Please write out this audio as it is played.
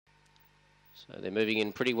So they're moving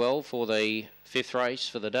in pretty well for the 5th race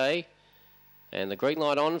for the day. And the green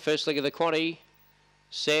light on, first leg of the quaddie,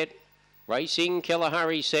 set, racing.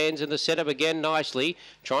 Kalahari Sands in the setup again nicely.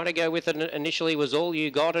 Trying to go with it initially was All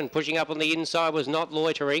You Got, and pushing up on the inside was Not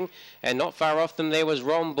Loitering, and not far off them there was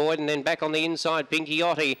Rom Boyd, and then back on the inside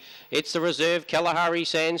Pinkiotti. It's the reserve Kalahari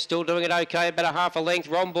Sands still doing it okay, about a half a length.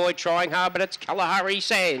 Rom Boyd trying hard, but it's Kalahari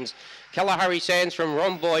Sands. Kalahari Sands from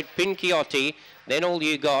Rom Boyd, Pinkiotti, then All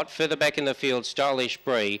You Got. Further back in the field, Stylish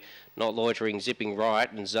Bree, Not Loitering, zipping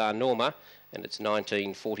right, and Czar Norma, and it's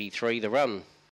 19:43 the run.